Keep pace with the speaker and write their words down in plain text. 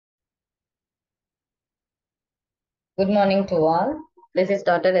Good morning to all. This is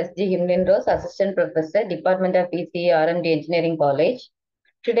Dr. S.G. Himlin Rose, Assistant Professor, Department of PCE R&D Engineering College.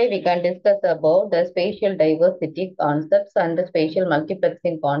 Today we can discuss about the spatial diversity concepts and the spatial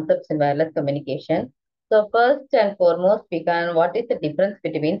multiplexing concepts in wireless communication. So first and foremost, what is the difference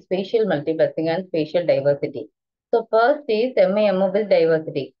between spatial multiplexing and spatial diversity? So first is MIMO with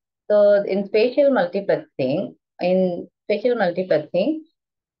diversity. So in spatial multiplexing,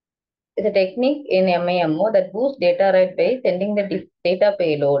 is a technique in MIMO that boosts data rate by sending the data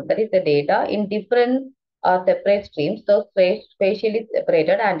payload, that is the data, in different separate streams, so spatially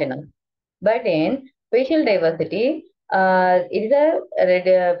separated antennas. But in spatial diversity, it is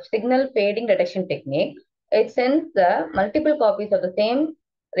a signal fading detection technique. It sends the multiple copies of the same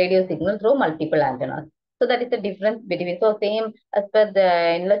radio signal through multiple antennas. So that is the difference between, so same as per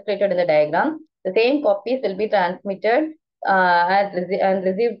the illustrated in the diagram, the same copies will be transmitted and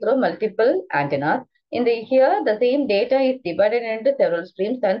received through multiple antennas. In the here, the same data is divided into several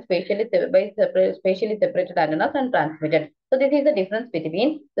streams and spatially separated antennas and transmitted. So this is the difference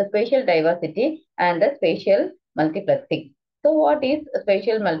between the spatial diversity and the spatial multiplexing. So what is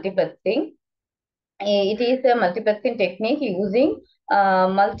spatial multiplexing? It is a multiplexing technique using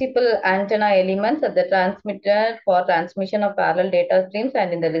multiple antenna elements at the transmitter for transmission of parallel data streams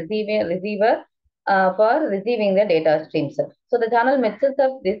and in the receiver for receiving the data streams. So the channel mixes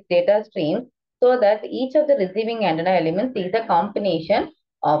up this data streams so that each of the receiving antenna elements is a combination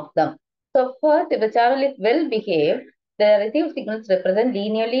of them. So first, if the channel is well behaved, the received signals represent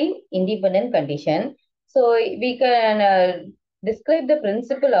linearly independent condition. So we can describe the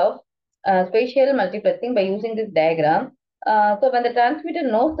principle of spatial multiplexing by using this diagram. So when the transmitter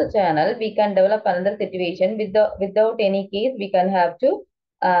knows the channel, we can develop another situation without any case, we can have to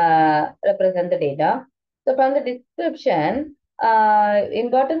represent the data. So from the description,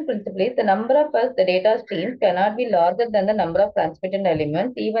 important principle is the number of the data streams cannot be larger than the number of transmitted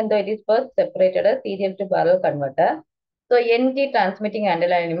elements, even though it is first separated as serial to parallel converter. So NT transmitting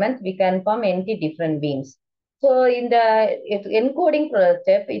antenna elements, we can form NT different beams. So in the encoding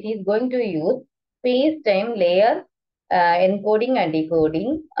step, it is going to use space-time layer encoding and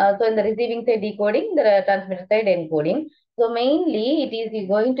decoding. So in the receiving side decoding, the transmitter side encoding. So mainly it is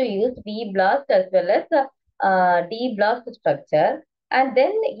going to use D-blast as well as D-blast structure. And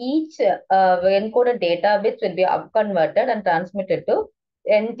then each encoded data bits will be up-converted and transmitted to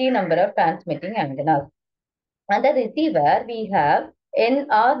NT number of transmitting antennas. On the receiver, we have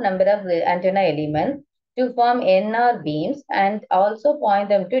NR number of antenna elements to form NR beams and also point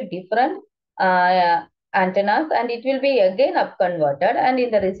them to different antennas, and it will be again up converted. And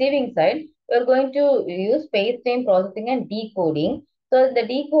in the receiving side, we are going to use space-time processing and decoding. So the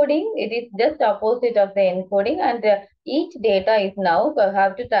decoding, it is just opposite of the encoding, and each data is now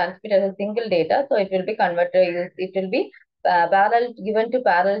have to transmit as a single data. So it will be converted, it will be parallel given to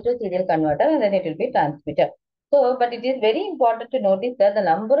parallel to serial converter, and then it will be transmitted. So, but it is very important to notice that the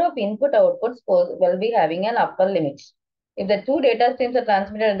number of input outputs will be having an upper limit. If the two data streams are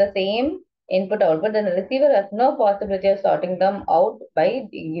transmitted in the same input output, then the receiver has no possibility of sorting them out by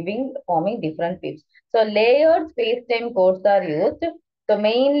forming different bits. So layered space-time codes are used. So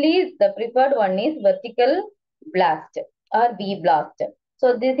mainly the preferred one is vertical blast or B blast.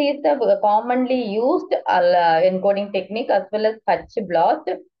 So this is the commonly used encoding technique as well as H blast.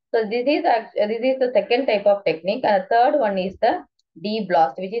 So this is the second type of technique, and the third one is the D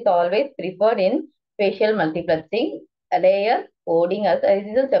blast, which is always preferred in spatial multiplexing. A layer coding as this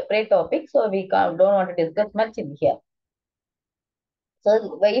is a separate topic, so we don't want to discuss much in here.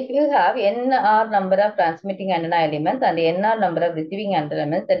 So if you have NR number of transmitting antenna elements and NR number of receiving antenna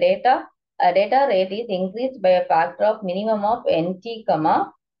elements, the data rate is increased by a factor of minimum of NT,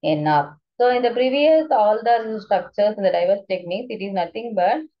 NR. So in the previous, all the structures and the diverse techniques, it is nothing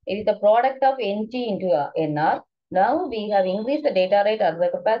but it is the product of NT into NR. Now we have increased the data rate or the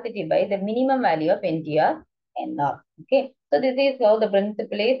capacity by the minimum value of NTR, NR. Okay. So this is how the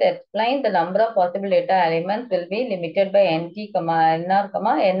principle is explained. The number of possible data elements will be limited by NT,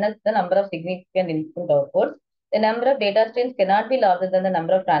 NR, N is the number of significant input outputs. The number of data streams cannot be larger than the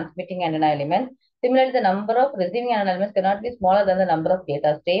number of transmitting antenna elements. Similarly, the number of receiving antenna elements cannot be smaller than the number of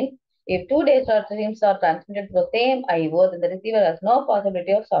data streams. If two data streams are transmitted to the same IO, then the receiver has no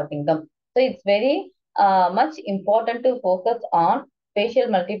possibility of sorting them. So it's very much important to focus on spatial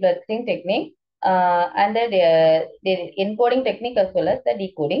multiplexing technique and the encoding technique as well as the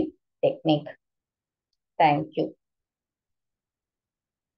decoding technique. Thank you.